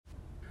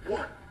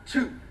1,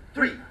 2,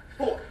 3,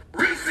 4.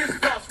 Reese's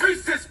Puffs,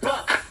 Reese's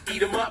Puffs.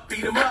 Eat 'em up,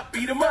 beat 'em up,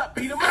 beat 'em up,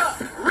 beat 'em up.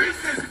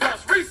 Reese's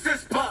Puffs,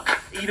 Reese's Puffs.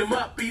 Eat 'em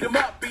up, beat 'em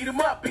up, beat 'em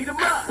up, beat 'em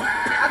up.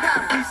 I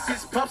got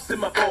Reese's Puffs in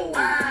my bowl.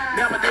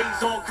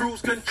 Nowadays on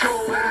cruise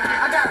control.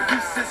 I got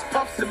Reese's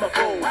Puffs in my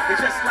bowl. And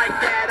just like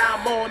that,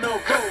 I'm on the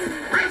road.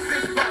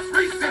 Reese's Puffs,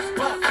 Reese's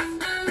Puffs.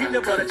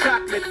 Peanut butter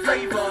chocolate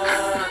flavor.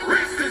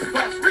 Reese's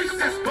Puffs,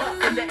 Reese's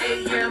Puffs. In the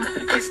AM,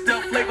 it's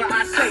the flavor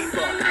I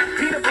savor.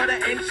 Peanut butter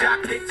and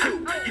chocolate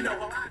too. You know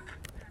how I...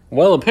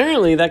 Well,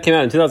 apparently that came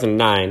out in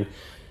 2009.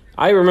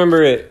 I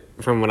remember it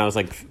from when I was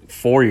like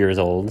 4 years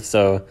old.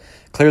 So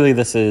clearly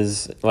this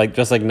is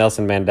just like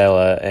Nelson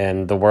Mandela,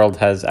 and the world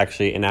has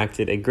actually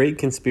enacted a great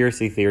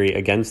conspiracy theory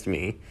against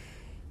me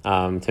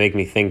to make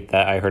me think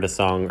that I heard a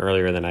song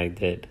earlier than I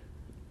did.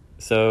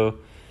 So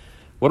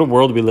what a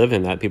world we live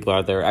in that people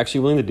out there are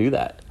actually willing to do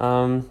that.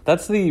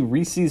 That's the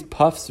Reese's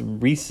Puffs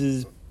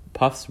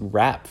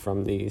rap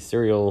from the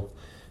cereal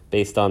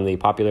based on the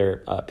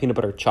popular peanut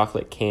butter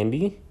chocolate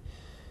candy.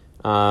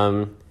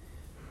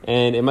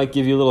 And it might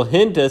give you a little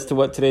hint as to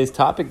what today's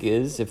topic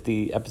is, if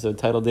the episode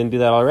title didn't do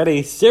that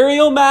already.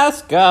 Cereal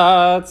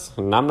mascots!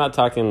 And I'm not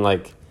talking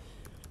like...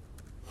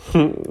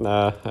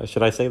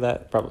 should I say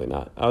that? Probably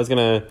not. I was going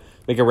to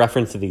make a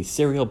reference to the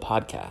Cereal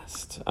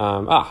podcast.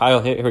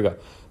 Here we go.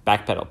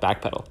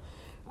 Backpedal.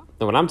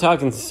 And when I'm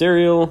talking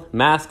cereal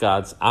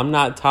mascots, I'm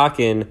not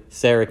talking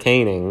Sarah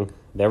Koenig.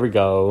 There we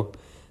go.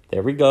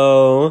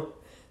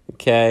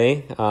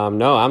 Okay.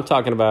 No, I'm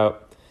talking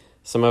about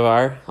some of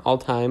our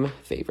all-time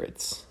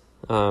favorites.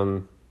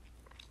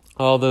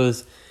 All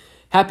those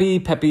happy,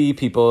 peppy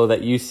people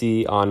that you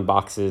see on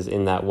boxes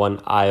in that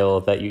one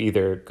aisle that you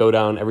either go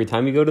down every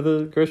time you go to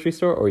the grocery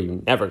store or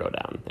you never go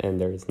down. And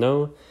there's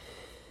no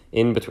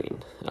in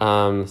between.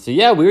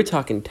 We were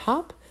talking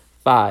top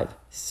 5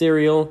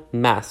 cereal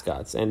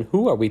mascots. And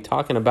who are we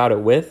talking about it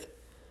with?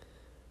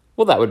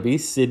 Well, that would be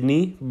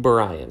Sydney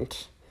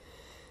Bryant.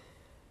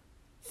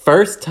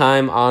 First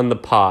time on the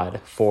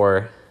pod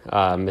for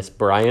Miss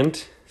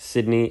Bryant.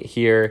 Sydney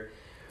here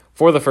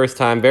for the first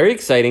time. Very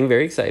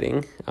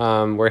exciting.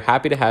 We're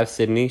happy to have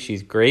Sydney.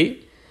 She's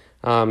great.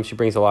 She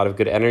brings a lot of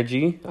good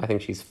energy. I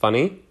think she's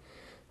funny.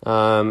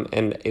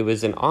 And it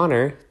was an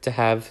honor to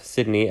have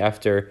Sydney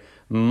after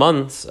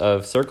months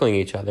of circling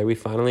each other. We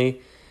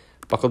finally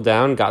buckled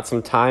down, got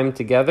some time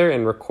together,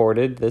 and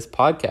recorded this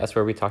podcast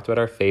where we talked about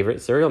our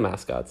favorite cereal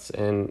mascots.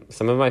 And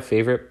some of my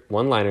favorite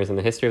one-liners in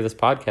the history of this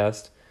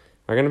podcast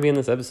are going to be in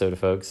this episode,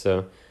 folks.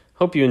 So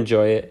hope you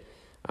enjoy it.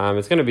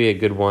 It's going to be a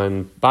good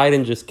one.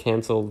 Biden just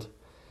canceled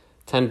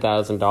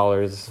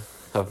 $10,000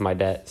 of my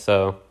debt.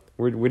 So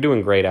we're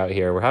doing great out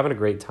here. We're having a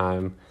great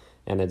time.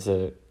 And it's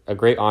a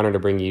great honor to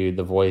bring you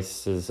the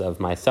voices of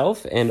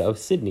myself and of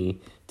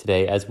Sydney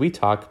today as we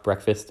talk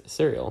breakfast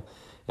cereal.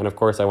 And of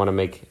course, I want to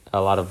make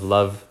a lot of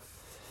love.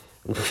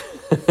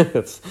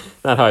 That's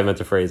not how I meant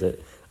to phrase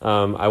it.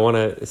 I want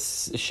to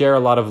share a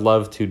lot of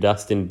love to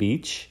Dustin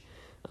Beach.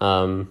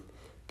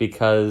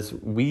 Because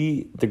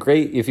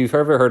if you've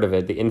ever heard of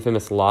it, the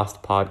infamous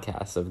Lost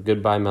podcast of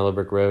Goodbye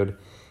Mellowbrook Road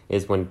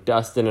is when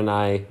Dustin and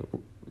I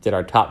did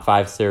our top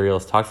 5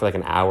 cereals, talked for like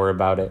an hour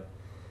about it,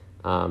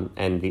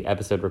 and the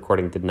episode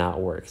recording did not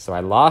work. So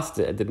I lost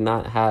it. I did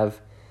not have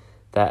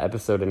that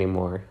episode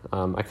anymore.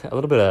 A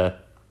little bit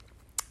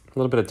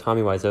of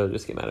Tommy Wiseau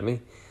just came out of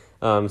me.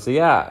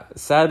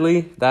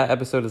 Sadly, that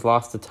episode is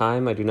lost to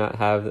time. I do not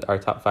have our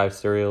top 5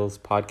 cereals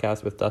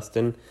podcast with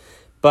Dustin,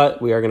 but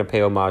we are going to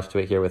pay homage to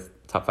it here with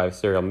top 5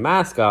 cereal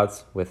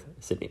mascots with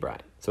Sydney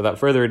Bryant. So without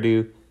further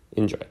ado,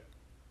 enjoy.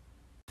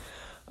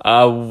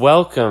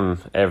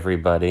 Welcome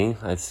everybody.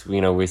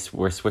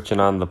 We're switching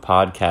on the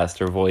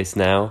podcaster voice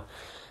now.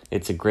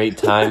 It's a great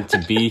time to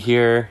be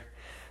here.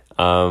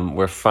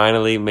 We're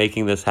finally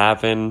making this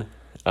happen.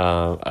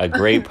 A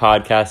great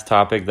podcast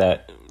topic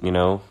that,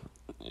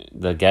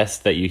 the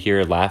guest that you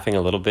hear laughing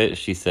a little bit,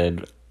 she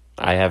said,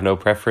 I have no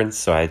preference.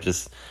 So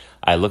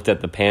I looked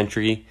at the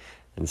pantry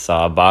and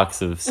saw a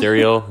box of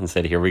cereal and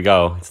said, here we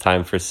go. It's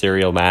time for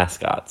cereal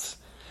mascots.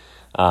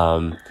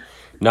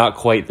 Not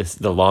quite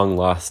the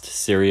long-lost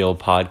cereal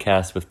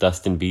podcast with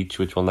Dustin Beach,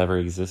 which will never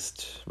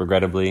exist,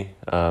 regrettably.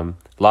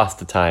 Lost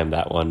to time,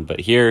 that one.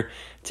 But here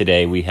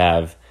today we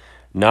have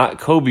not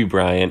Kobe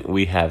Bryant,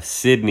 we have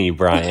Sydney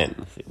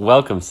Bryant.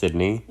 Welcome,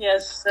 Sydney.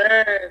 Yes,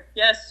 sir.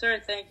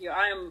 Thank you.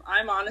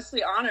 I'm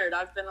honestly honored.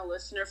 I've been a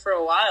listener for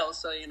a while,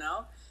 so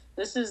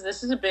This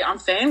is a big... I'm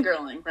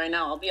fangirling right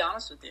now, I'll be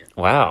honest with you.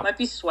 Wow. I might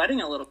be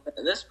sweating a little bit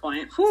at this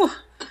point. Whew.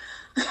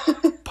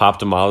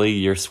 Popped a Molly,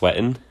 you're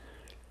sweating?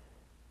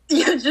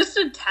 Yeah, just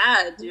a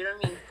tad, dude. I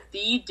mean,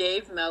 the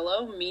Dave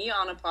Mello, me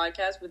on a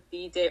podcast with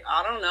the Dave...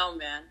 I don't know,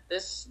 man.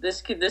 This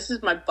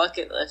is my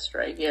bucket list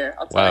right here,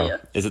 I'll tell you.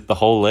 Is it the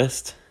whole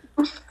list?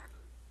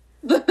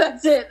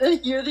 That's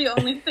it. You're the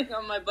only thing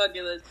on my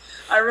bucket list.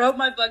 I wrote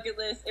my bucket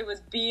list. It was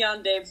be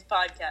on Dave's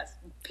podcast,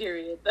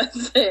 period.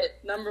 That's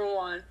it. Number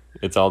 1.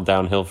 It's all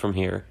downhill from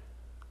here.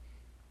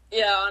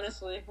 Yeah,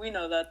 honestly. We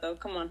know that, though.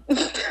 Come on.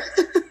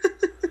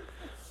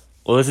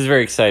 Well, this is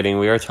very exciting.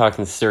 We are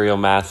talking cereal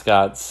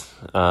mascots.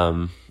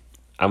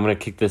 I'm going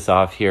to kick this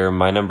off here.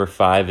 My number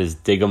 5 is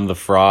Dig'em the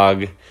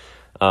Frog.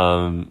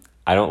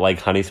 I don't like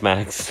Honey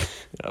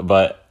Smacks,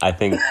 but I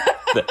think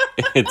that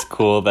it's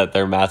cool that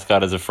their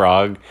mascot is a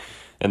frog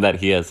and that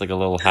he has like a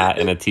little hat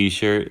and a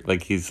t-shirt.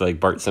 Like he's like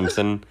Bart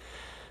Simpson.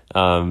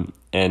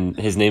 And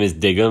his name is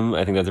Dig'em.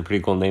 I think that's a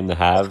pretty cool name to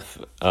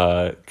have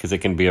because it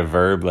can be a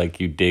verb, like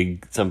you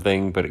dig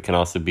something, but it can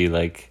also be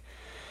like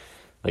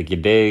you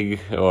dig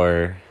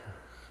or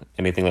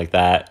anything like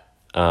that.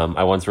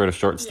 I once wrote a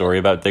short story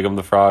about Dig'em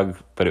the Frog,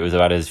 but it was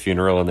about his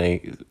funeral,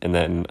 and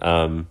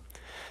then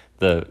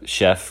the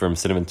chef from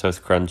Cinnamon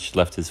Toast Crunch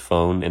left his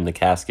phone in the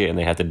casket, and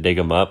they had to dig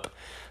him up.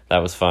 That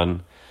was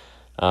fun.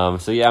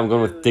 So yeah, I'm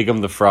going with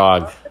Dig'em the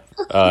Frog,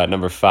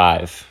 number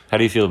 5. How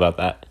do you feel about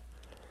that?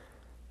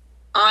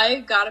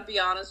 I gotta be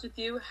honest with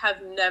you,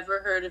 have never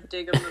heard of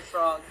Dig'em the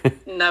Frog.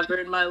 Never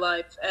in my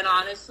life. And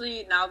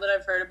honestly, now that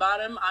I've heard about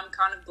him, I'm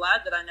kind of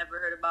glad that I never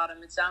heard about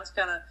him. It sounds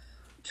kind of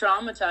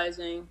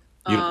traumatizing.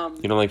 You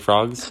don't like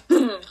frogs?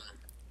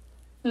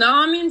 No,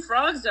 I mean,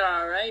 frogs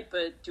are alright,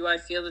 but do I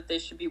feel that they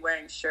should be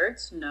wearing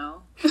shirts?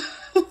 No.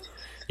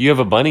 You have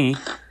a bunny.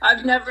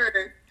 I've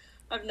never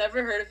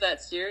heard of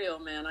that cereal,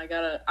 man.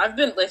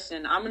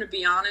 Listen, I'm gonna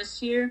be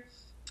honest here.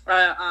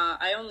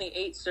 I only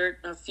ate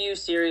a few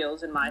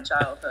cereals in my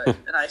childhood,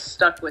 and I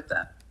stuck with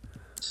them.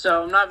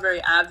 So I'm not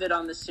very avid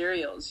on the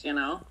cereals, you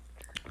know?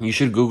 You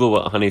should Google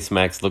what Honey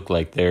Smacks look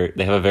like. They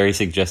have a very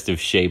suggestive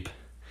shape.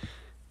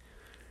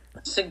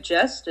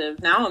 Suggestive?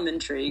 Now I'm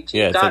intrigued.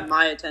 Yeah, You got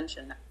my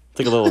attention. It's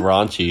like a little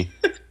raunchy.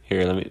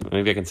 Here,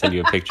 maybe I can send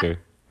you a picture.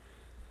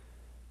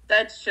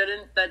 That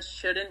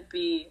shouldn't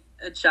be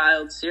a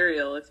child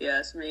cereal, if you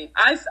ask me.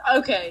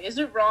 Okay, is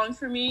it wrong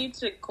for me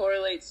to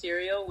correlate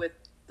cereal with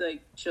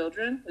like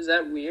children? Is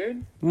that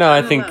weird? No,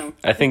 I think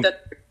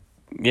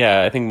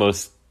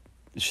most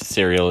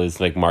cereal is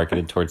like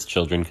marketed towards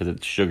children because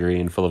it's sugary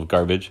and full of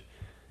garbage.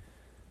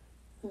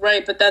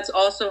 Right, but that's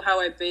also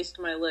how I based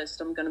my list,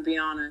 I'm gonna be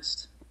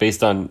honest.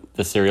 Based on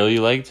the cereal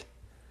you liked?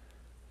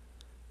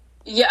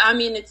 Yeah, I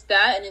mean, it's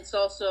that, and it's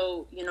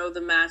also, the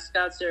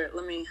mascots are...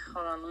 Let me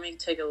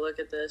take a look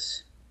at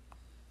this.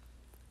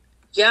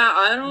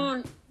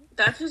 Yeah,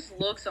 that just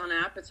looks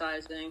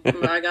unappetizing.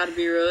 I gotta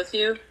be real with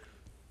you.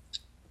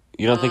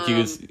 You don't think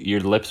your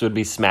lips would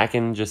be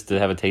smacking just to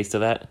have a taste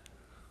of that?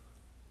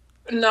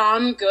 No,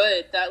 I'm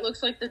good. That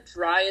looks like the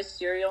driest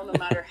cereal, no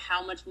matter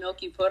how much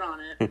milk you put on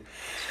it.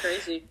 It's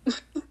crazy.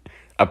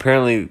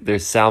 Apparently,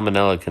 there's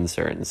salmonella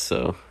concerns,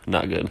 so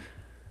not good.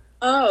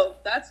 Oh,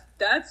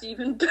 that's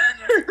even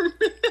better.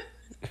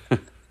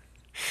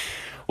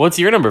 What's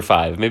your number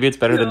 5? Maybe it's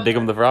better than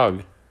Dig'em the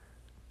Frog.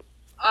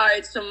 All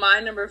right, so my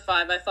number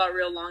 5, I thought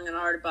real long and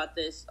hard about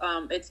this.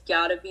 It's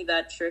gotta be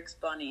that Trix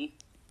bunny.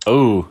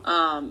 Oh.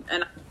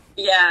 And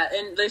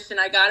listen,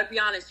 I gotta be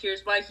honest.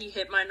 Here's why he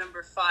hit my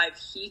number 5.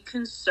 He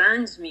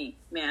concerns me,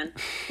 man.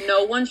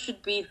 No one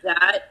should be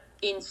that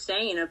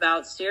insane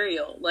about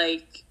cereal.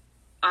 Like,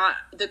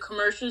 the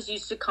commercials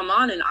used to come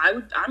on, and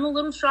I'm a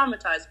little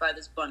traumatized by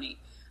this bunny.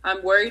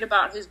 I'm worried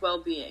about his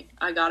well-being.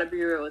 I gotta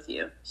be real with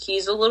you.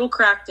 He's a little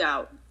cracked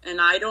out, and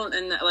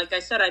like I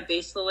said, I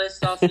base the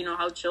list off,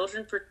 how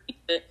children perceive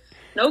it.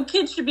 No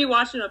kid should be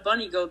watching a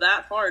bunny go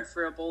that hard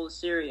for a bowl of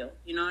cereal.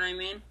 You know what I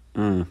mean?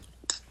 Mm.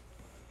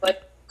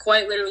 Like,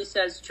 quite literally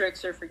says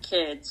tricks are for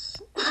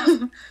kids.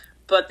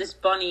 But this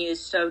bunny is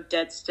so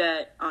dead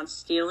set on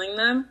stealing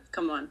them.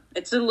 Come on.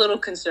 It's a little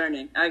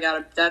concerning.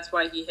 That's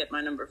why he hit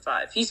my number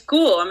 5. He's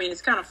cool. I mean,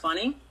 it's kind of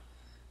funny.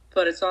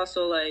 But it's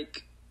also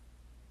like,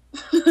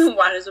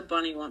 why does a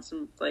bunny want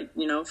some,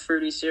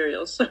 fruity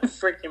cereal so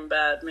freaking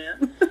bad,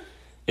 man?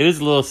 It is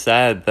a little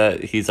sad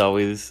that he's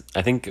always...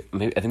 I think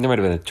there might have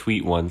been a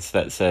tweet once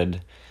that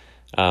said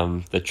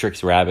the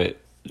Trix rabbit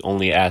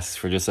only asks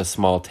for just a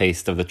small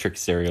taste of the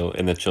Trix cereal,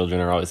 and the children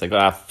are always like,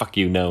 fuck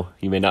you, no.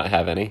 You may not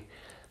have any.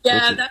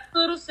 Yeah, that's a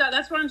little sad.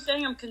 That's what I'm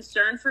saying. I'm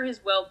concerned for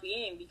his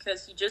well-being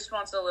because he just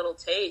wants a little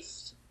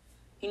taste.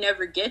 He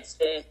never gets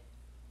it.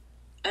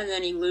 And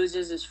then he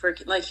loses his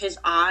freaking... his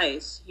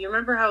eyes. You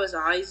remember how his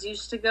eyes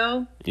used to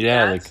go?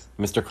 Yeah, like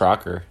Mr.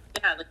 Crocker.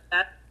 Yeah, like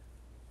that.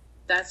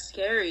 That's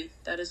scary.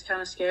 That is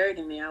kind of scary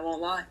to me. I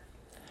won't lie.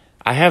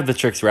 I have the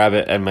Trix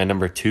rabbit at my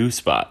number 2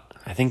 spot.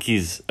 I think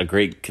he's a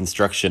great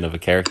construction of a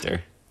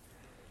character.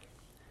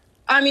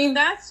 I mean,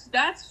 that's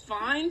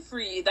fine for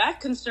you. That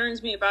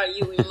concerns me about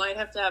you. We might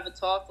have to have a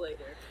talk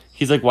later.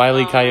 He's like Wile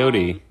E.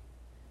 Coyote.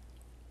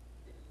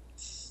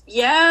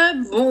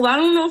 Yeah, well, I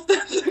don't know if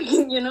that's...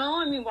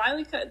 I mean, Wile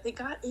E. Coyote, they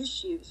got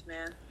issues,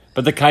 man.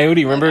 But the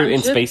Coyote, remember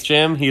in Space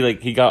Jam?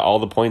 He got all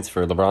the points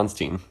for LeBron's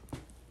team.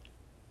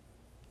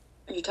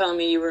 Are you telling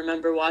me you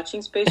remember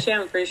watching Space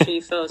Jam? I'm pretty sure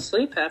you fell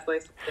asleep halfway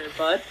through there,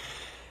 bud.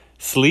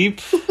 Sleep?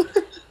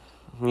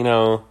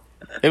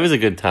 It was a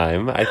good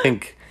time. I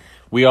think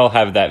we all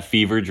have that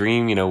fever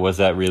dream. Was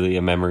that really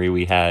a memory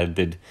we had?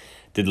 Did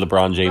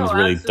LeBron James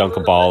really dunk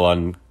a ball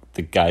on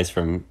the guys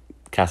from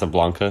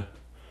Casablanca?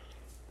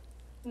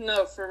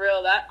 No, for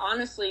real. That,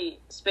 honestly,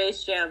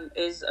 Space Jam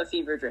is a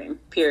fever dream,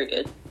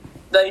 period.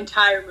 The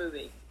entire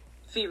movie.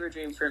 Fever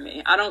dream for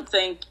me. I don't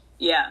think,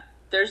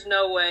 there's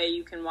no way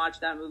you can watch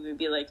that movie and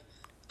be like,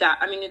 that.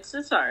 I mean, it's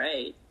all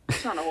right.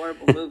 It's not a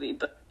horrible movie,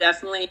 but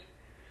definitely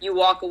you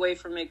walk away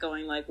from it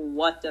going like,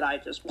 what did I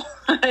just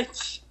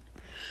watch?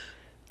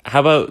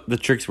 How about the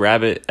Trix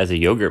Rabbit as a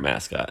yogurt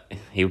mascot?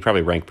 He would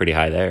probably rank pretty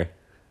high there.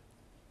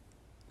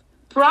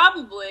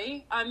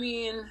 Probably. I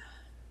mean,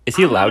 is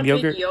he allowed I'm not a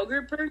yogurt? big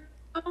yogurt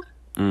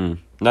person.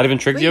 Not even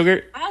Trix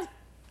yogurt?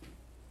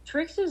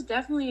 Trix is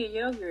definitely a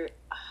yogurt.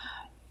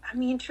 I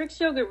mean, Trix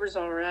yogurt was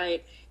all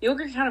right.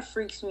 Yogurt kind of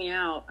freaks me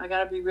out. I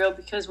gotta be real,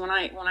 because when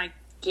I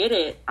get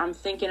it, I'm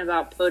thinking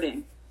about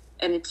pudding,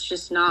 and it's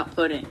just not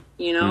pudding.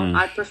 You know,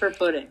 I prefer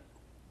pudding.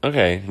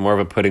 Okay, more of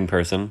a pudding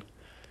person.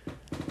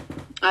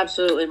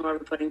 Absolutely, more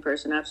of a pudding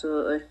person.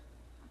 Absolutely.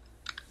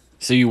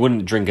 So you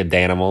wouldn't drink a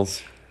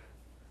Danimals?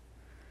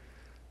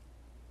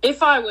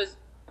 If I was,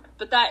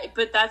 but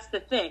that's the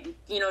thing.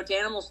 You know,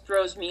 Danimals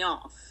throws me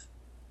off.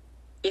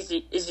 Is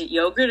it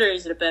yogurt or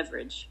is it a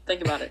beverage?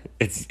 Think about it.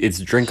 It's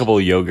drinkable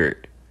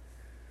yogurt.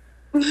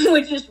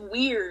 Which is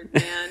weird,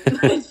 man.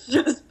 It's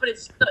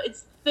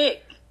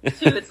thick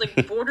too. It's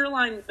like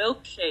borderline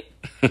milkshake.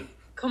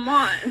 Come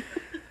on.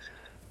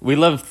 We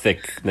love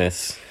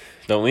thickness,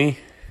 don't we?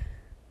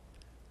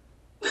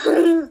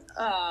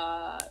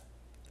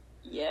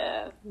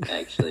 Yeah,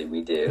 actually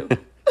we do.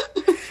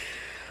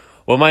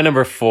 Well, my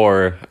number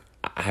 4,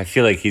 I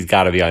feel like he's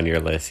got to be on your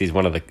list. He's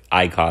one of the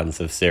icons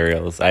of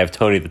cereals. I have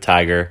Tony the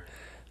Tiger.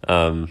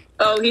 Oh,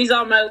 he's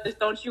on my list.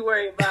 Don't you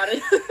worry about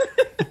it.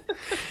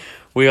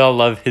 We all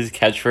love his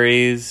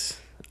catchphrase.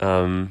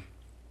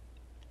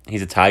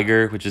 He's a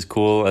tiger, which is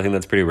cool. I think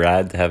that's pretty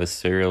rad to have a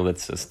cereal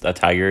that's a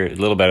tiger. A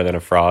little better than a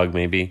frog,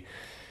 maybe.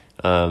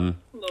 A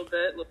little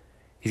bit.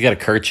 He's got a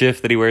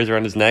kerchief that he wears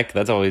around his neck.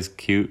 That's always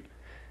cute.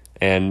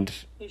 And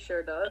He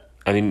sure does.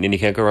 I mean, and you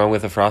can't go wrong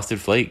with a Frosted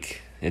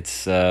Flake.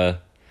 It's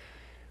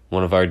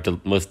one of our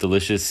most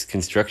delicious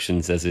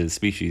constructions as a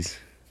species.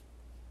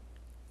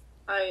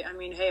 I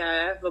mean, hey,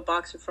 I have a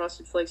box of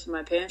Frosted Flakes in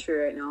my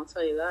pantry right now. I'll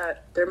tell you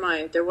that.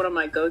 They're one of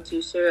my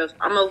go-to cereals.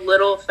 I'm a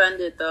little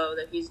offended though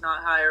that he's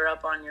not higher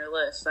up on your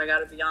list. I got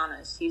to be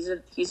honest. He's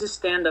a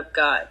stand-up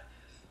guy.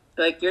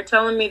 Like, you're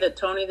telling me that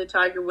Tony the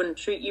Tiger wouldn't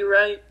treat you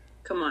right?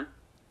 Come on.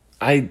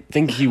 I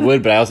think he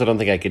would, but I also don't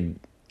think I could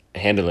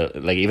handle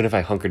it. Like, even if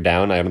I hunkered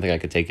down, I don't think I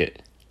could take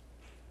it.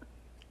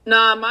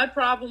 Nah, my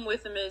problem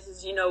with him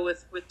is you know,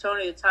 with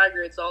Tony the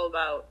Tiger, it's all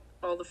about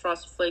all the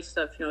Frosted Flakes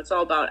stuff. You know, it's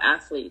all about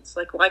athletes.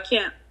 Like, why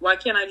can't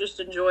I just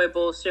enjoy a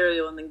bowl of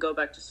cereal and then go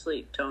back to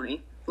sleep,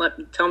 Tony?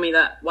 Tell me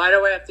that. Why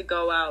do I have to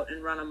go out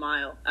and run a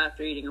mile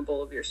after eating a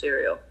bowl of your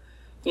cereal?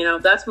 You know,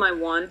 that's my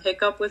one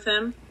hiccup with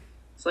him.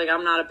 It's like,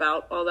 I'm not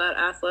about all that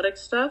athletic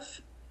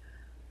stuff.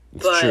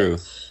 It's true.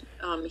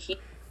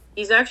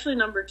 He's actually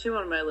number 2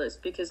 on my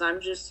list because I'm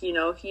just, you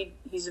know,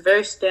 he's a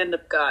very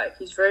stand-up guy.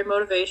 He's very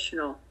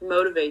motivational. He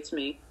motivates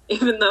me.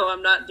 Even though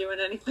I'm not doing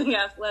anything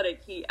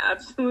athletic, he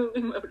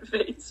absolutely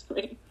motivates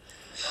me.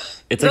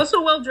 He's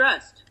also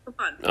well-dressed. Come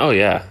on. Oh,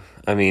 yeah.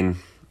 I mean,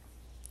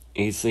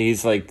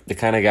 he's like the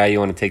kind of guy you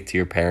want to take to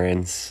your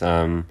parents.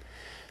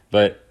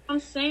 But I'm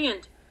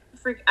saying,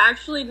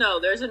 actually, no,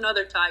 there's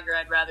another tiger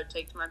I'd rather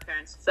take to my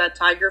parents. It's that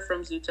tiger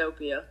from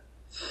Zootopia.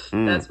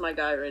 That's my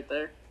guy right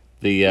there.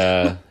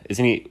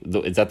 Isn't he?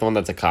 Is that the one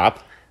that's a cop?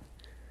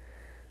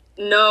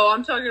 No,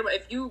 I'm talking about,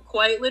 if you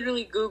quite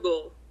literally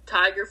Google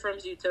tiger from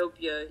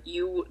Zootopia,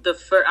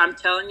 I'm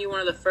telling you, one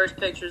of the first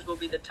pictures will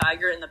be the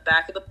tiger in the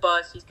back of the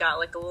bus. He's got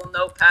like a little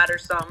notepad or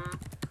something.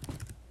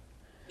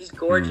 He's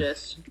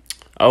gorgeous.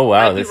 Oh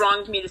wow! Might be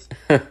wrong for me to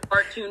say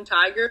cartoon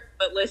tiger,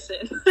 but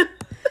listen.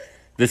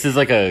 This is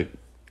like a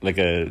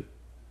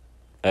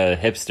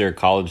hipster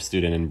college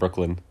student in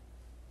Brooklyn.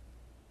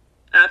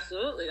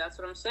 Absolutely, that's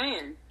what I'm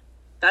saying.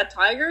 That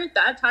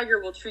tiger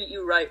will treat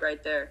you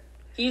right there.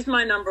 He's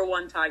my number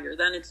 1 tiger.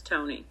 Then it's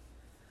Tony.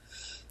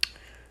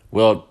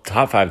 Well,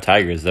 top 5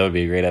 tigers, that would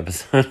be a great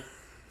episode.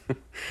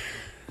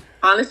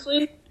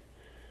 Honestly,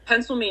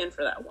 pencil me in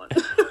for that one.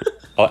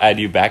 I'll add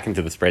you back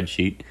into the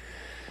spreadsheet.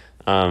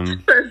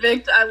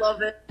 Perfect. I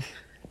love it.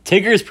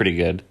 Tigger is pretty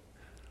good.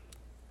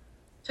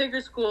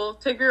 Tigger's cool.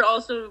 Tigger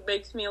also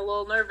makes me a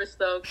little nervous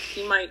though.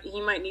 He might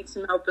need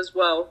some help as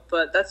well,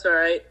 but that's all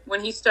right.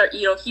 When he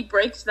he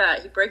breaks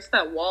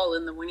that wall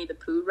in the Winnie the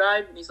Pooh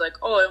ride, and he's like,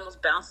 "Oh, I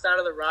almost bounced out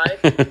of the ride."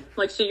 I'm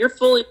like, so you're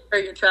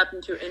trapped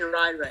in a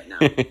ride right now.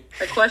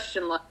 I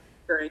question life.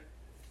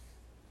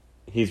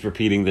 He's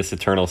repeating this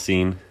eternal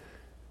scene.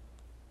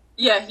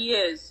 Yeah, he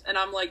is, and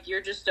I'm like,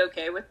 you're just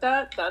okay with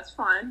that? That's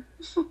fine.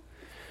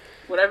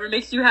 Whatever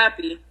makes you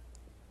happy.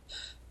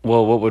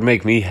 Well, what would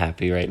make me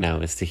happy right now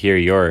is to hear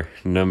your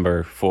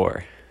number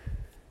 4.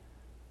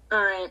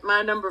 All right,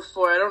 my number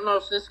 4. I don't know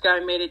if this guy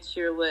made it to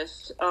your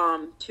list.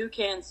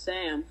 Toucan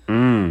Sam.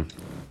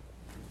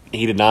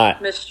 He did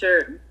not.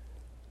 Mr.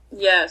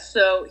 Yeah,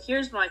 so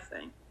here's my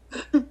thing.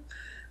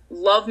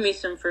 Love me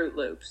some Fruit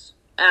Loops.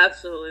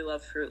 Absolutely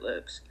love Fruit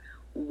Loops.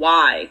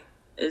 Why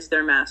is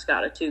their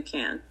mascot a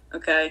toucan?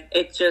 Okay?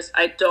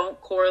 I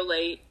don't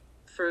correlate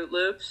Fruit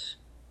Loops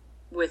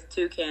with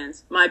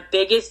toucans. My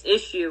biggest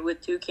issue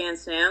with Toucan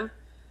Sam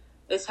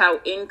is how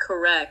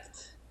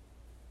incorrect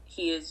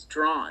he is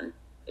drawn.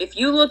 If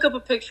you look up a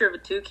picture of a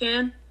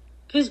toucan,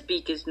 his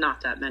beak is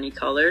not that many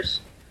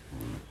colors.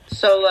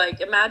 So,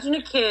 like, imagine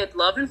a kid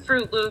loving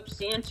Fruit Loops,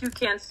 seeing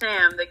Toucan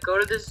Sam. They go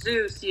to the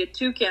zoo, see a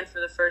toucan for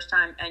the first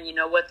time, and you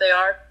know what they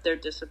are? They're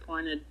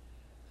disappointed.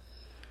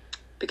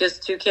 Because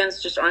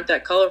toucans just aren't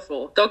that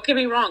colorful. Don't get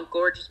me wrong,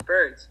 gorgeous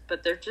birds,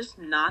 but they're just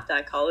not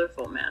that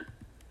colorful, man.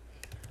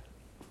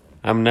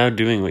 I'm now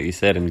doing what you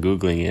said and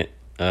Googling it.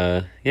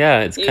 Yeah,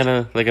 it's kind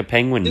of like a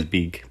penguin's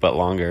beak, but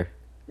longer.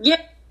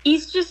 Yeah,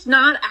 he's just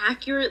not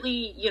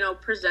accurately,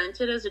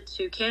 presented as a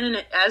toucan.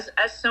 And as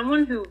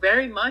someone who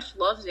very much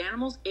loves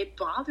animals, it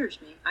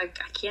bothers me. I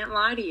can't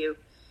lie to you.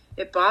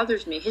 It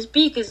bothers me. His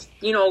beak is,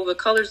 the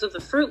colors of the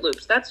Fruit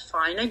Loops. That's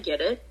fine. I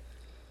get it.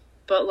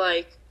 But,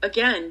 like,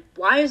 again,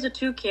 why is a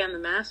toucan the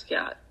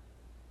mascot?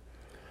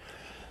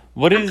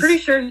 I'm pretty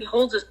sure he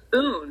holds a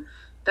spoon.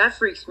 That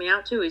freaks me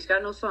out, too. He's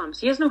got no thumbs.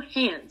 He has no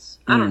hands.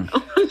 I don't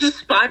know. I'm just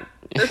spotting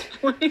at this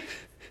point.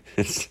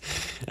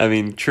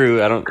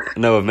 True. I don't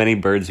know of many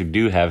birds who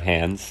do have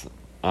hands.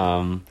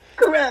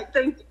 Correct.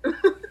 Thank you.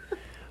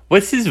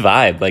 What's his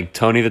vibe? Like,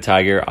 Tony the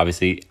Tiger,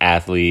 obviously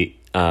athlete.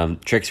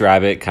 Trix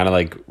Rabbit, kind of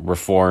like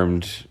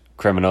reformed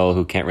criminal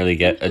who can't really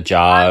get a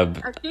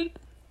job.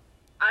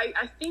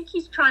 I think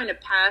he's trying to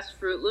pass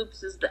Fruit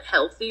Loops as the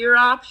healthier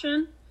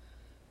option.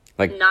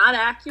 Like, not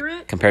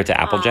accurate. Compared to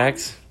Apple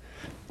Jacks?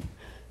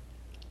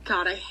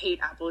 God, I hate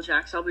Apple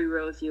Jacks. I'll be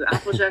real with you.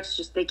 Apple Jacks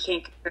they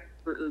can't compare to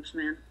Fruit Loops,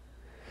 man.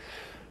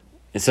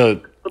 So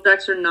Apple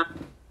Jacks are not.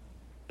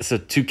 So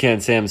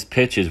Toucan Sam's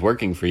pitch is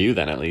working for you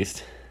then, at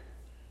least.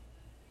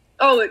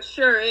 Oh, it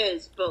sure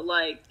is, but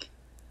like,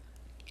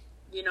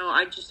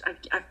 I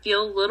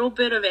feel a little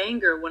bit of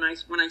anger when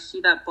I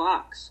see that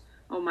box.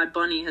 Oh, my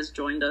bunny has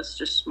joined us.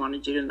 Just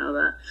wanted you to know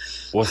that.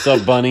 What's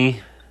up,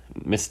 bunny?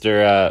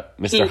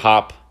 Mr.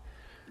 Hop.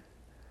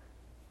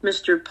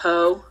 Mr.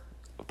 Poe.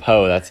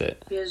 Poe, that's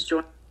it. He has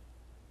joined.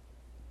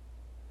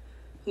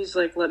 He's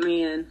like, let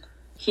me in.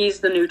 He's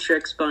the new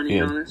Trix bunny,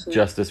 honestly.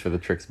 Justice for the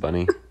Trix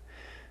bunny.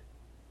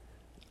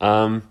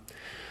 Well,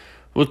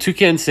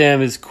 Toucan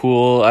Sam is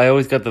cool. I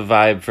always got the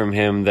vibe from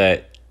him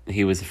that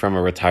he was from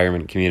a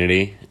retirement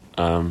community.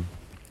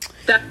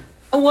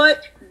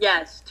 What?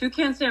 Yes,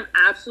 Toucan Sam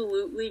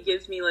absolutely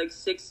gives me like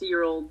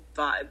 60-year-old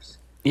vibes.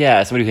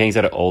 Yeah, somebody who hangs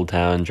out at Old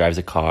Town, drives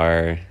a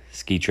car,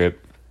 ski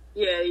trip.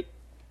 Yeah,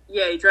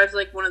 he drives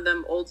like one of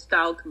them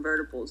old-style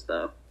convertibles,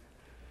 though.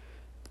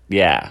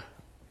 Yeah,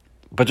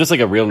 but just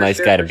like a real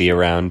nice guy to be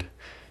around.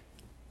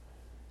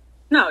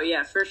 No,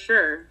 yeah, for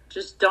sure.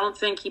 Just don't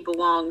think he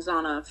belongs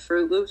on a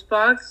Fruit Loops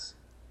box,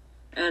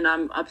 and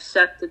I'm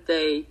upset that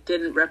they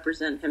didn't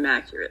represent him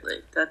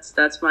accurately.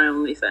 That's my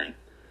only thing.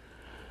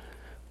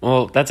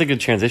 Well, that's a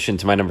good transition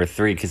to my number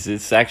 3, because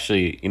it's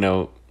actually,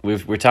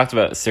 we're talked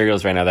about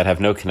cereals right now that have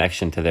no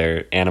connection to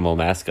their animal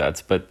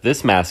mascots, but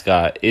this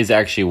mascot is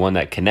actually one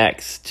that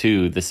connects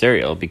to the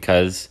cereal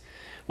because,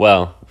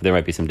 well, there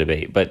might be some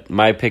debate, but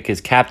my pick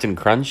is Captain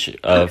Crunch,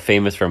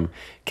 famous from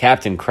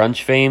Captain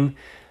Crunch fame.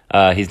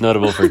 He's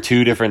notable for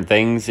 2 different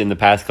things in the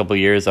past couple of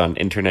years on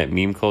internet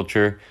meme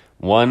culture.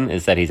 One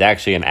is that he's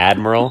actually an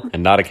admiral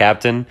and not a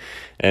captain,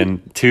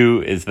 and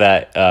 2 is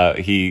that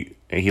he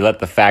let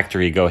the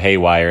factory go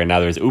haywire, and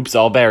now there's oops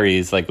all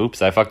berries. Like, oops,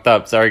 I fucked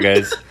up. Sorry,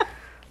 guys.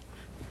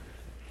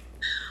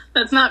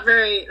 That's not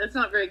very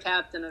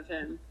captain of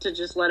him to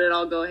just let it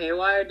all go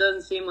haywire. It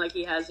doesn't seem like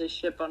he has his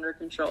ship under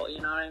control, you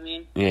know what I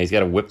mean? Yeah, he's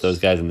got to whip those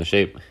guys into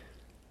shape.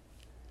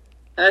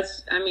 But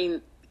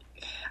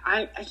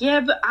I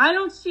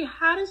don't see,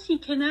 how does he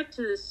connect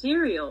to the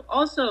cereal?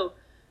 Also,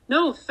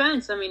 no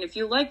offense, if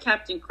you like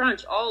Captain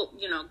Crunch,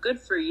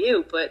 good for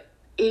you, but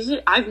is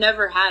it? I've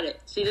never had it.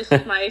 See, this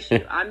is my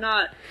issue. I'm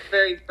not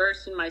very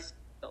versed in my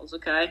cereals,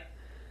 okay?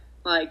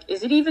 Like,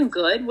 is it even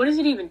good? What does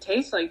it even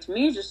taste like? To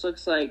me, it just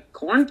looks like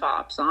Corn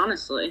Pops,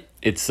 honestly.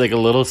 It's like a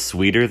little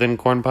sweeter than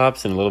Corn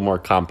Pops and a little more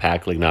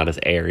compact, like not as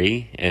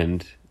airy,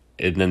 and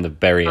then the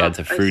berry adds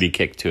a fruity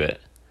kick to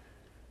it.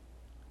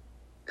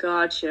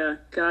 Gotcha.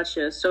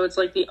 So it's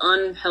like the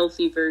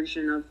unhealthy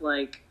version of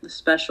like the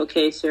Special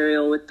K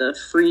cereal with the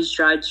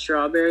freeze-dried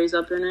strawberries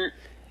up in it.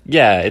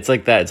 Yeah, it's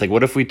like that. It's like,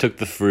 what if we took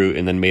the fruit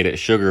and then made it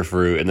sugar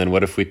fruit, and then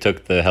what if we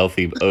took the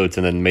healthy oats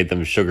and then made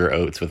them sugar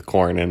oats with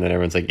corn, and then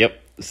everyone's like,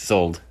 yep,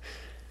 sold.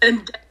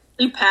 And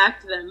we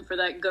packed them for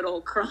that good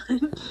old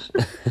crunch.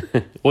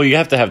 Well, you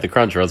have to have the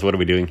crunch, or else what are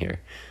we doing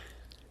here?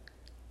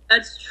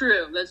 That's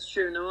true.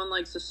 No one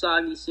likes a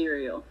soggy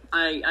cereal.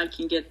 I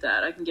can get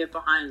that. I can get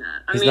behind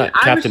that. He's not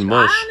Captain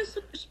Mush. I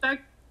honestly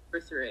respect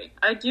number 3.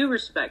 I do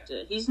respect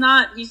it. He's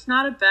not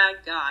a bad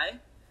guy.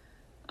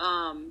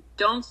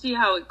 Don't see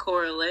how it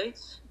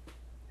correlates.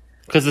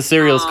 Because the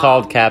cereal's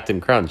called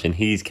Captain Crunch, and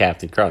he's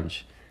Captain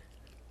Crunch.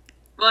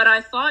 But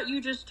I thought you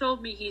just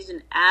told me he's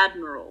an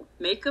admiral.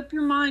 Make up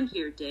your mind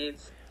here,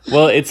 Dave.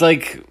 Well, it's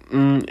like,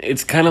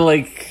 it's kind of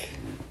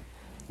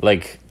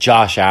like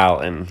Josh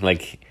Allen.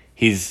 Like,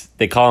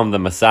 they call him the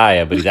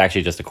Messiah, but he's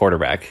actually just a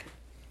quarterback.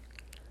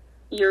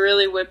 You're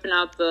really whipping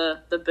out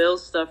the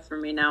Bills stuff for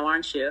me now,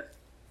 aren't you?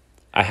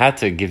 I had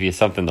to give you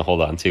something to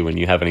hold on to when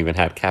you haven't even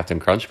had Captain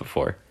Crunch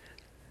before.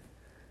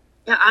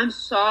 Yeah, I'm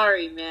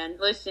sorry, man.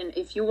 Listen,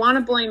 if you want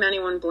to blame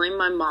anyone, blame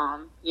my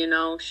mom. You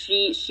know,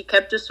 she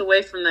kept us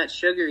away from that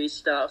sugary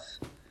stuff.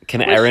 Can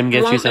Which Erin get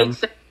you won't some? make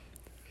sense.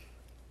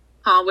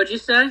 Huh? What'd you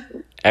say?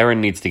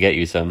 Erin needs to get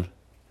you some.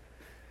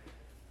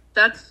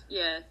 That's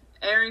yeah.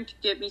 Aaron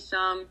could get me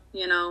some.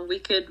 You know, we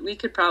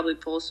could probably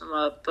pull some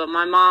up. But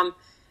my mom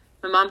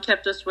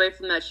kept us away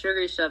from that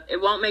sugary stuff. It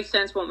won't make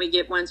sense once we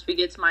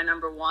get to my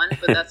number one,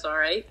 but that's all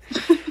right.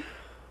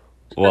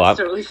 Well, That's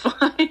totally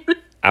fine.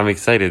 I'm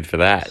excited for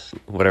that,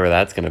 whatever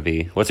that's going to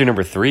be. What's your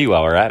number 3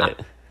 while we're at it?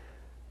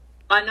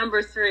 My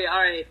number 3. All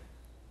right,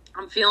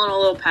 I'm feeling a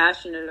little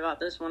passionate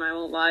about this one. I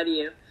won't lie to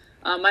you.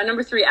 My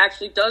number 3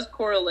 actually does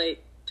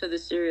correlate to the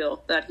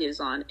cereal that he is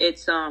on.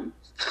 It's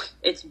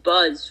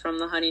Buzz from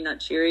the Honey Nut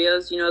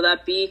Cheerios. You know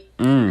that bee?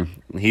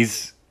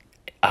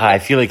 I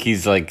feel like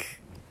he's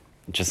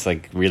just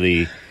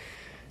really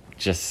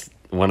just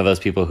one of those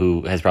people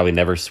who has probably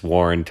never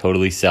sworn,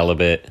 totally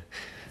celibate.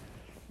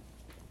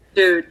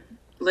 Dude,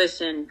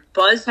 listen,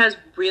 Buzz has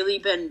really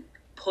been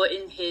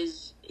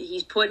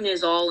he's putting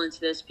his all into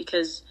this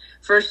because,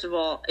 first of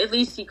all, at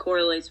least he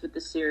correlates with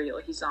the cereal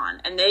he's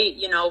on. And they,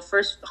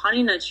 first,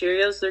 Honey Nut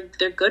Cheerios,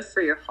 they're good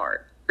for your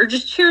heart. Or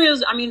just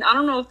Cheerios. I mean, I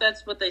don't know if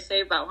that's what they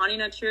say about Honey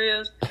Nut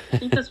Cheerios. I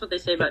think that's what they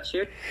say about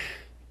Cheerios.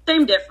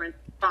 Same difference.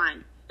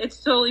 Fine. It's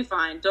totally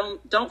fine.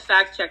 Don't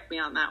fact check me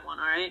on that one,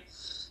 all right?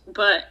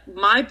 But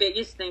my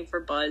biggest thing for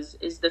Buzz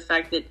is the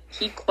fact that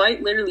he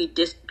quite literally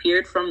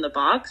disappeared from the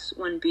box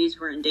when bees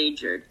were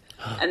endangered.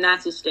 And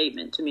that's a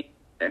statement to me.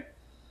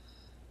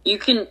 You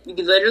can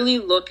literally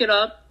look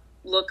up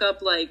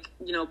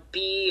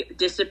bee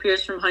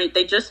disappears from honey.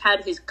 They just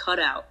had his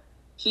cutout.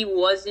 He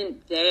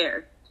wasn't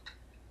there.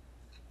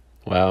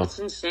 Wow. It's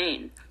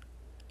insane.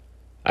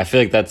 I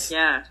feel like that's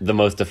the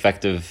most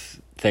effective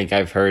thing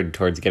I've heard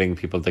towards getting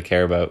people to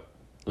care about,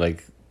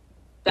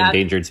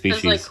 endangered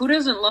species. Who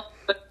doesn't love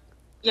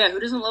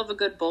a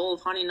good bowl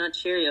of Honey Nut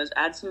Cheerios?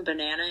 Add some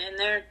banana in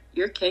there,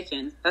 you're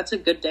kicking. That's a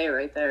good day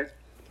right there.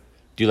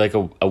 Do you like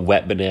a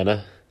wet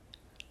banana?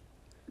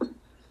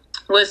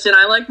 Listen,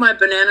 I like my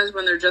bananas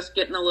when they're just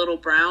getting a little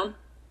brown.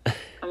 I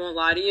won't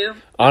lie to you.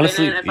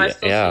 Honestly, if I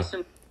still see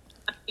some,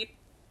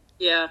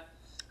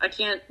 I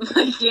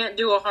can't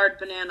do a hard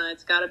banana.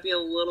 It's got to be a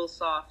little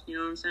soft. You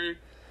know what I'm saying?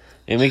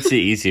 It makes it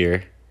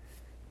easier.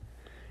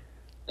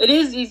 It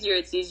is easier.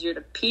 It's easier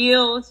to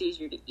peel. It's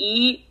easier to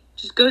eat. It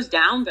just goes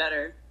down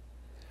better.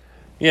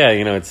 Yeah,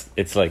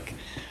 it's like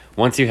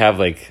once you have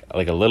like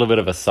a little bit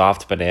of a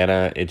soft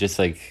banana, it just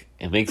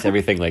it makes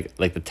everything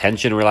like the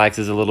tension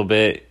relaxes a little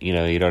bit.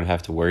 You don't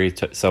have to worry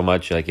so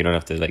much. You don't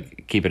have to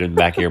keep it in the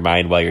back of your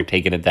mind while you're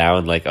taking it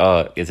down.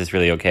 Oh, is this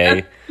really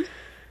okay?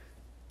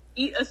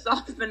 Eat a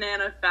soft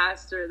banana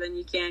faster than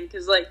you can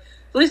because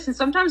listen,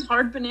 sometimes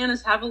hard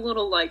bananas have a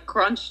little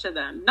crunch to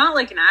them. Not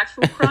like an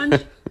actual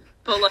crunch,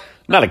 but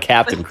not a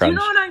Captain Crunch. You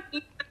know what I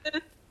mean?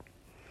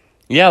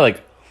 Yeah,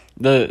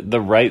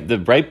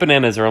 the ripe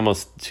bananas are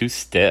almost too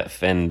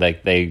stiff and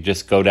they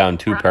just go down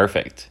too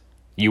perfect.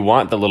 You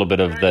want the little bit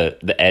of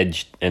the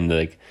edge and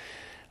the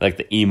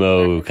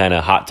emo kind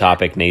of hot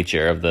topic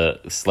nature of the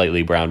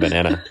slightly brown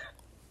banana.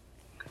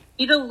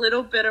 Need a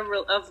little bit of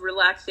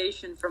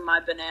relaxation from my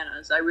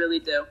bananas. I really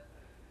do.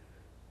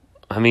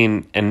 I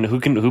mean, and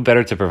who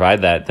better to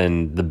provide that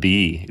than the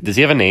bee? Does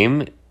he have a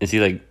name? Is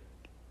he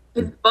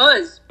It's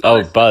Buzz.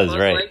 Oh, Buzz,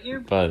 right.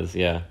 Lightyear. Buzz,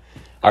 yeah.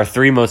 Our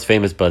 3 most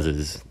famous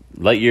Buzzes.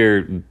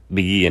 Lightyear,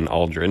 Bee, and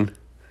Aldrin.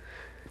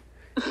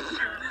 I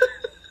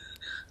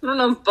don't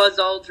know if Buzz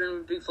Aldrin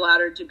would be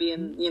flattered to be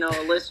in,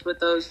 a list with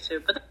those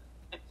two. But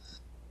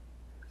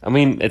I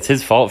mean, it's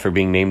his fault for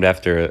being named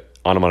after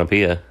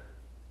onomatopoeia.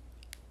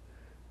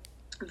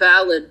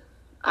 Valid.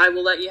 I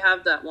will let you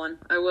have that one.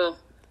 I will.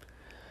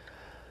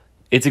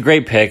 It's a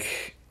great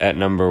pick at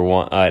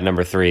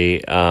number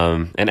 3.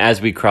 And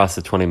as we cross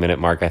the 20-minute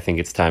mark, I think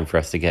it's time for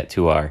us to get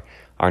to our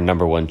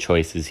number 1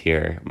 choices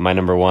here. My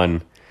number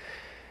 1,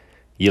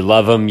 you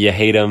love him, you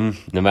hate him,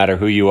 no matter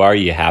who you are,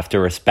 you have to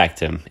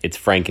respect him. It's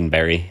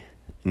Frankenberry.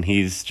 And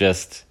he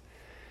just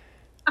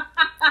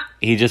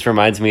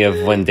reminds me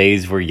of when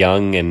days were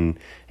young and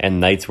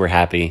nights were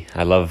happy.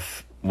 I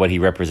love what he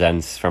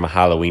represents from a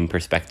Halloween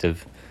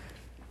perspective.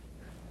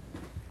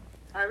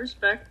 I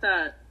respect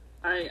that.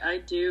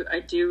 I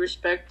do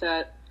respect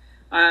that.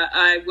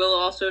 I will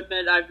also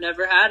admit I've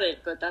never had it,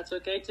 but that's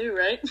okay too,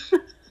 right?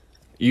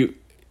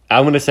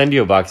 I'm going to send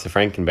you a box of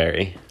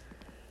Frankenberry.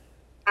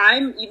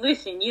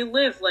 Listen, you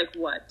live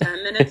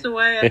 10 minutes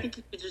away? I think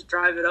you could just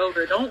drive it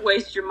over. Don't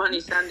waste your money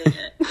sending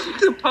it.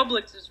 The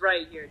Publix is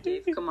right here,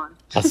 Dave. Come on.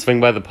 I'll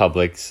swing by the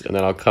Publix and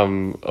then I'll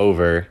come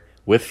over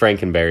with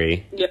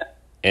Frankenberry. Yeah.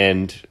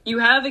 And you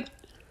have a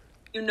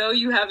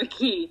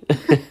key.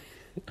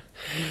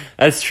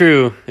 That's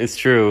true. It's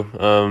true.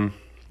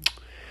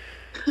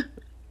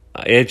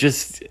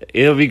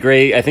 It'll be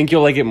great. I think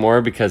you'll like it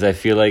more because I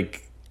feel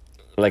like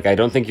I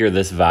don't think you're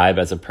this vibe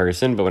as a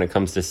person, but when it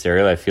comes to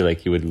cereal, I feel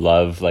like you would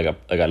love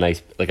a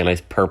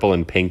nice purple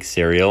and pink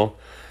cereal.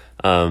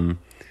 Oh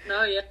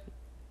yeah.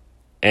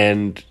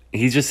 And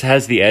he just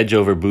has the edge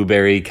over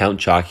Blueberry, Count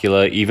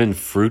Chocula, even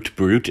Fruit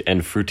Brute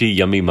and Fruity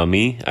Yummy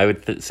Mummy. I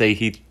would say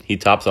he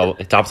tops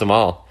them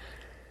all.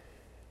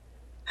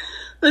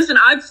 Listen,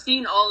 I've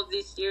seen all of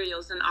these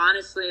cereals, and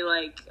honestly,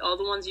 like, all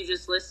the ones you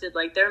just listed,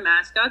 like, their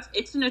mascots,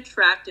 it's an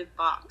attractive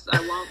box. I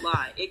won't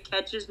lie. It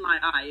catches my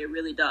eye. It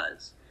really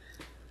does.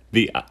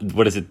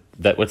 What is it?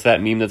 What's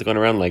that meme that's going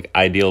around? Like,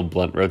 ideal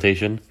blunt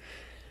rotation?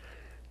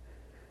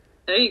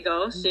 There you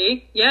go.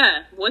 See?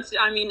 Yeah. With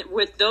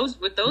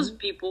those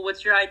people,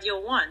 what's your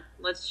ideal one?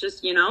 Let's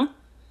just,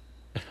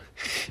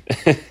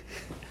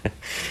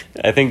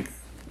 I think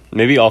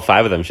maybe all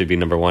 5 of them should be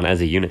number 1 as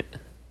a unit.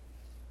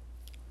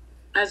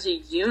 As a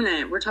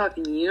unit, we're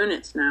talking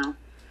units now.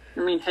 I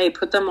mean, hey,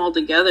 put them all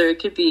together. It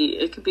could be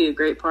a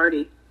great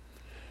party.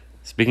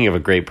 Speaking of a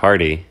great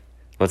party,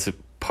 let's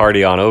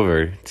party on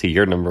over to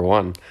your number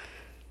 1.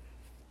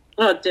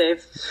 Oh,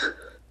 Dave.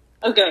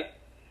 Okay.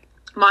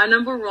 My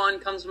number 1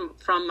 comes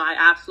from my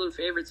absolute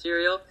favorite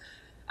cereal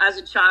as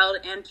a child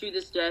and to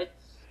this day.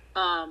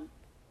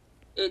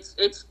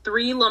 It's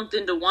 3 lumped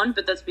into 1,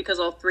 but that's because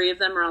all 3 of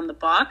them are on the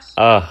box.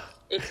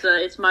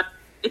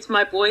 It's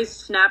my boys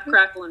Snap,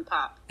 Crackle, and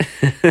Pop.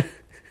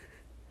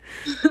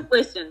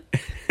 Listen,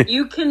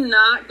 you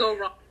cannot go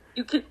wrong.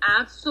 You can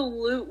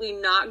absolutely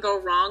not go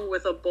wrong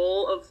with a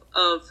bowl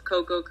of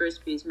Cocoa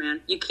Krispies,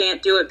 man. You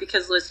can't do it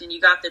because, listen, you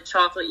got the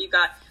chocolate.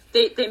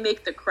 They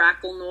make the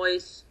crackle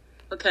noise,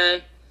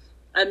 okay?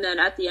 And then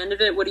at the end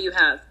of it, what do you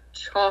have?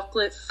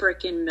 Chocolate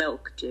frickin'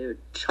 milk, dude.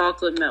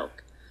 Chocolate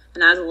milk.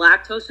 And as a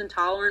lactose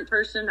intolerant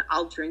person,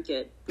 I'll drink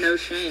it. No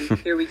shame.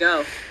 Here we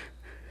go.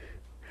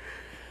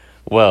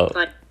 Well,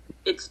 but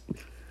it's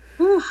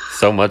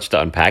so much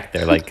to unpack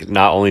there. Like,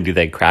 not only do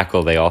they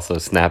crackle, they also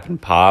snap and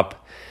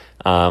pop.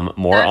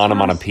 More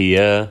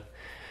onomatopoeia,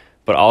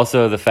 but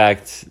also the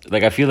fact,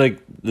 like, I feel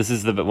like this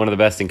is one of the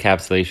best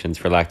encapsulations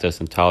for lactose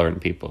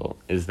intolerant people.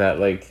 Is that,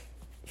 like,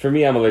 for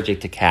me, I'm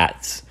allergic to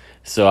cats,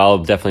 so I'll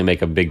definitely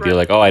make a big deal,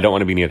 like, oh, I don't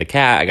want to be near the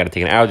cat. I got to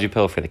take an allergy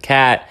pill for the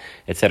cat,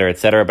 et cetera, et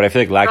cetera. But I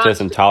feel like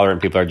lactose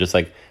intolerant people are just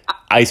like,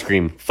 ice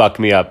cream, fuck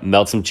me up,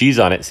 melt some cheese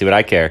on it, see what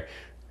I care.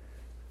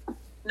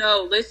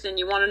 No, listen,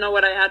 you want to know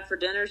what I had for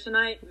dinner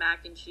tonight?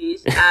 Mac and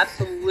cheese.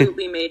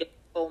 Absolutely made it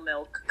whole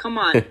milk. Come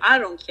on, I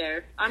don't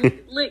care. I'm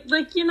like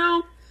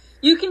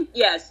you can,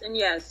 yes,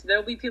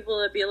 there'll be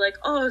people that be like,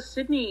 oh,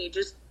 Sydney,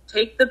 just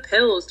take the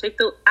pills.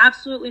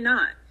 Absolutely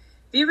not.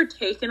 Have you ever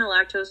taken a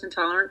lactose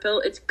intolerant pill?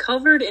 It's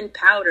covered in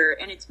powder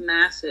and it's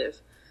massive.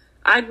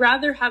 I'd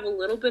rather have a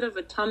little bit of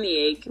a tummy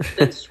ache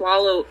than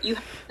swallow. And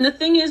the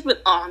thing is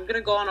I'm going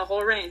to go on a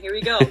whole rant. Here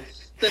we go.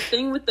 The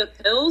thing with the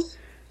pills,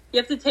 you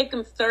have to take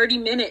them 30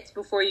 minutes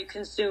before you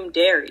consume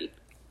dairy.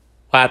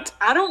 What?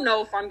 I don't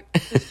know if I'm going to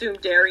consume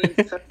dairy in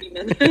 30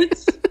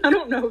 minutes. I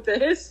don't know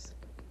this.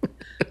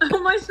 How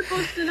am I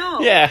supposed to know?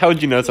 Yeah, how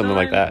would you know something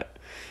like that?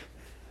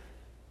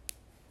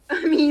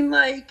 I mean,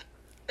 like,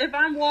 if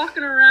I'm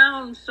walking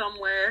around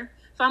somewhere,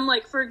 if I'm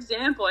like, for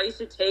example, I used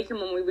to take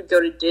him when we would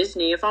go to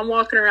Disney. If I'm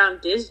walking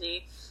around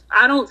Disney,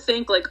 I don't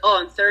think like,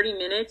 oh, in 30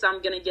 minutes,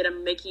 I'm going to get a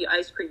Mickey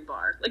ice cream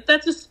bar. Like,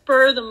 that's a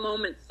spur of the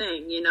moment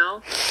thing, you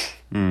know?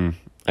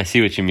 I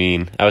see what you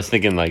mean. I was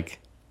thinking like,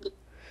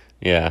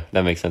 yeah,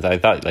 that makes sense. I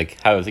thought like,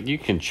 I was like, you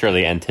can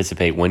surely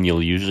anticipate when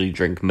you'll usually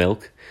drink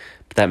milk,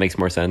 but that makes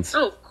more sense.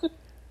 Oh,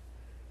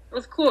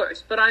 of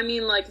course. But I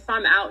mean, like, if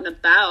I'm out and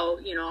about,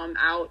 I'm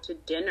out to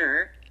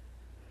dinner,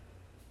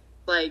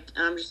 like,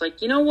 and I'm just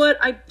like, you know what?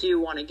 I do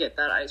want to get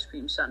that ice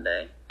cream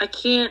sundae. I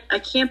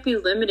can't be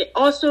limited.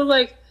 Also,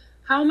 like,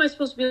 how am I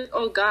supposed to be like,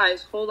 oh,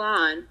 guys, hold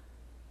on.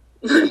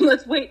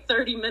 Let's wait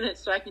 30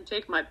 minutes so I can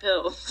take my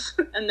pills,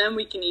 and then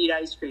we can eat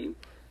ice cream.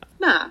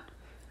 Nah.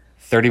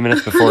 30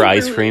 minutes before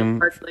ice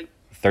cream,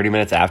 30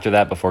 minutes after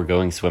that before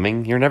going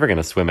swimming? You're never going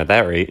to swim at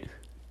that rate.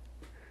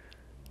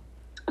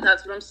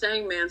 That's what I'm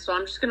saying, man. So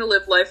I'm just going to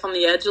live life on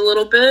the edge a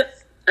little bit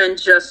and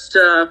just,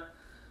 I'll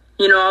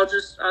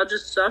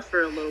just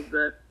suffer a little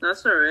bit.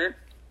 That's all right.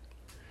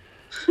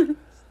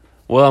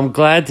 Well, I'm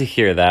glad to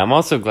hear that. I'm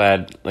also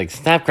glad, like,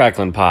 Snap,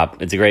 Crackle, and Pop,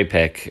 it's a great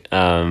pick.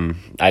 I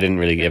didn't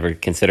really ever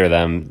consider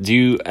them.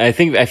 I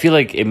feel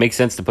like it makes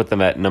sense to put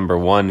them at number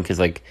 1 because,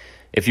 like,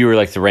 if you were,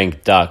 like, to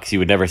rank ducks, you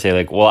would never say,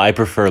 like, well, I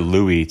prefer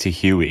Louie to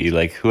Huey.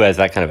 Like, who has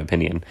that kind of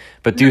opinion?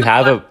 But do you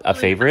have a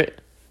favorite?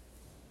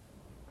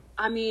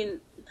 I mean,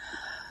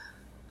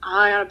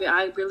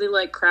 I really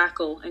like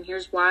Crackle. And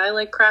here's why I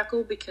like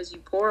Crackle, because you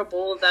pour a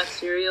bowl of that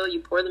cereal,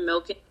 you pour the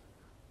milk in.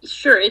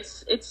 Sure,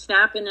 it's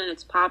snapping and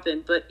it's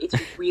popping, but it's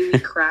really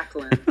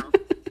crackling.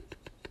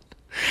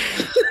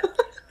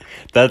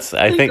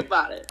 I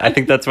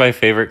think that's my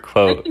favorite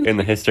quote in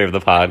the history of the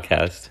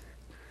podcast.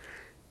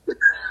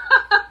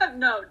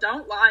 No,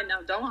 don't lie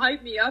now. Don't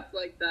hype me up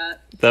like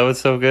that. That was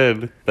so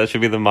good. That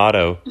should be the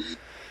motto.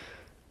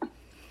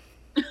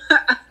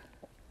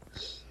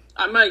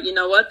 You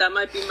know what? That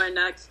might be my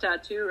next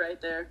tattoo right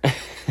there.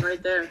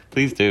 Right there.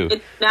 Please do.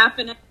 It's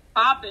snapping and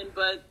popping,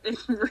 but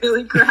it's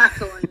really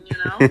crackling,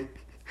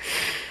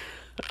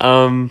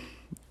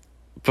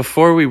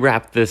 Before we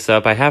wrap this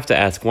up, I have to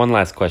ask one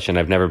last question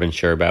I've never been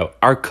sure about.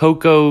 Are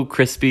Cocoa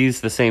Krispies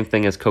the same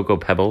thing as Cocoa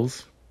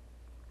Pebbles?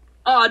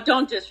 Oh,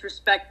 don't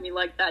disrespect me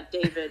like that,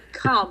 David.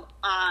 Come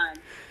on.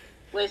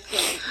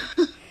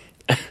 Listen.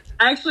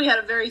 I actually had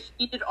a very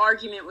heated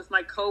argument with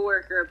my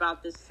coworker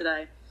about this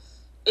today.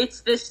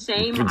 It's the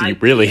same idea.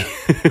 Really?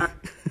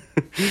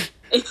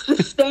 It's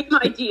the same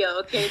idea,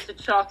 okay? It's a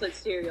chocolate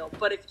cereal.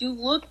 But if you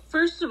look,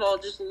 first of all,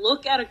 just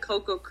look at a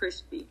Cocoa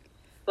Krispie,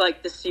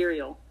 like the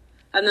cereal.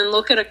 And then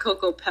look at a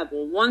Cocoa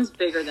Pebble. One's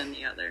bigger than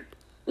the other.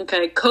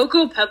 Okay,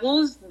 Cocoa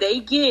Pebbles, they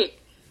get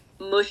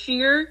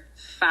mushier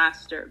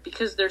faster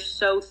because they're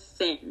so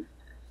thin.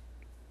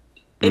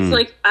 It's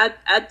like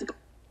at the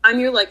time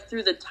you're like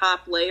through the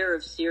top layer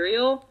of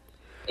cereal,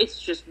 it's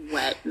just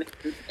wet, man.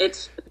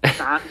 It's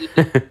soggy.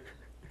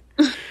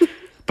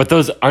 But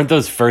aren't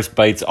those first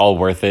bites all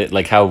worth it?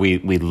 Like how we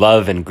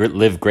love and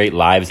live great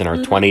lives in our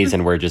 20s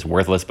and we're just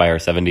worthless by our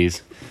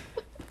 70s?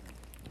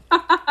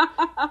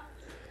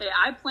 Hey,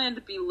 I plan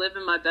to be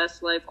living my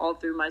best life all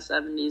through my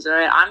 70s, all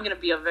right? I'm going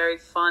to be a very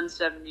fun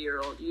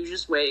 70-year-old. You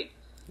just wait.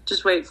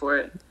 Just wait for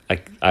it.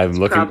 I'm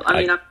looking...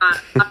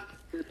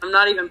 I'm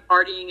not even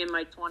partying in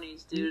my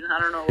 20s, dude. I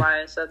don't know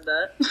why I said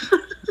that.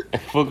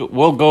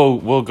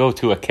 We'll go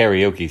to a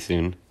karaoke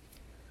soon.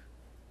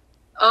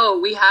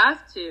 Oh, we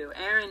have to.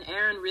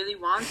 Erin really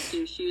wants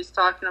to. She was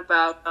talking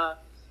about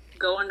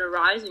going to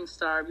Rising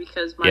Star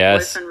because my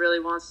boyfriend really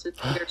wants to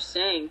hear her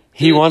sing.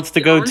 He wants to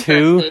go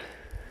too?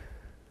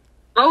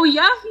 Oh,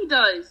 yeah, he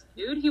does,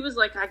 dude. He was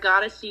like, I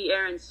gotta see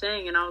Erin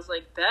sing, and I was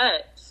like,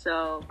 bet.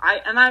 So,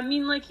 I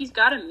mean, like, he's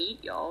gotta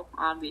meet y'all,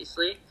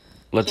 obviously.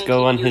 Let's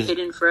go on his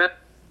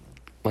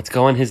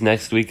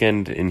next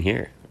weekend in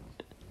here.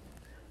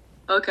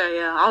 Okay,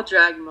 yeah, I'll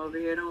drag him over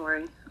here, don't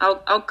worry.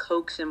 I'll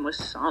coax him with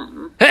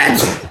something.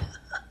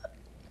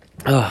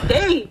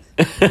 Dave!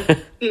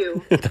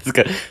 Ew. That's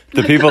good.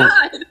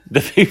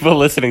 The people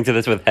listening to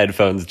this with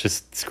headphones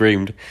just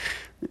screamed.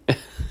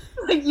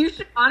 Like, this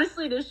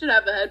should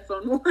have a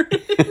headphone warning.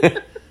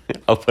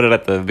 I'll put it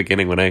at the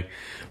beginning when I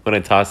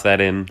toss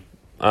that in.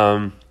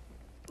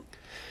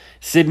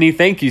 Sydney,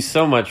 thank you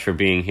so much for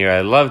being here. I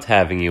loved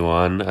having you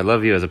on. I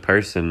love you as a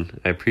person.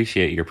 I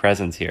appreciate your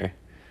presence here.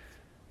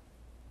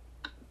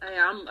 Hey,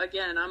 I'm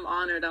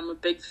honored. I'm a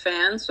big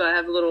fan, so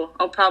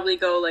I'll probably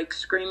go, like,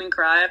 scream and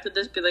cry after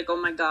this, be like, oh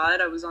my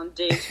God, I was on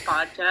Dave's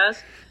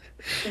podcast.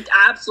 I'm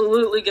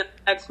absolutely gonna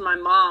text my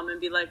mom and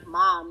be like,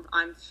 Mom,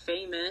 I'm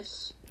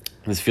famous.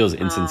 This feels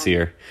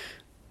insincere.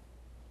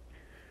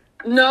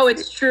 No,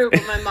 it's true,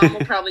 but my mom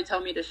will probably tell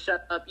me to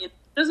shut up. You know,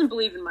 she doesn't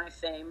believe in my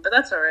fame, but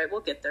that's all right.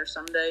 We'll get there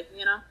someday,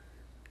 you know?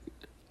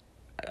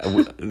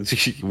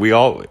 We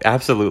all,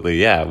 absolutely,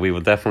 yeah. We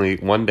will definitely,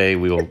 one day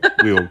we will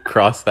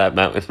cross that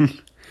mountain.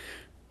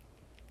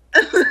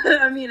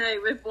 I mean, hey,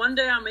 if one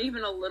day I'm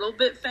even a little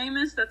bit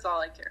famous, that's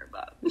all I care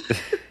about.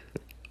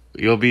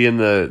 You'll be in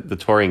the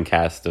touring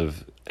cast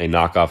of a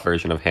knockoff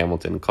version of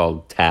Hamilton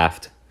called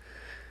Taft.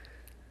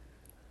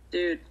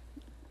 Dude,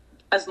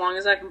 as long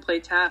as I can play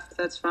Taft,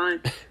 that's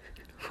fine.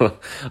 Well,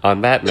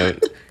 on that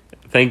note,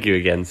 thank you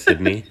again,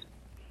 Sydney.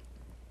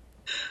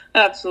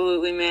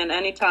 Absolutely, man.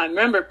 Anytime.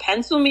 Remember,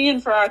 pencil me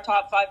in for our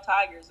top 5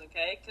 Tigers,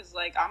 okay? Because,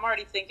 like, I'm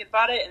already thinking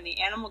about it, and the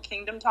Animal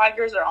Kingdom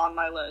Tigers are on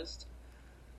my list.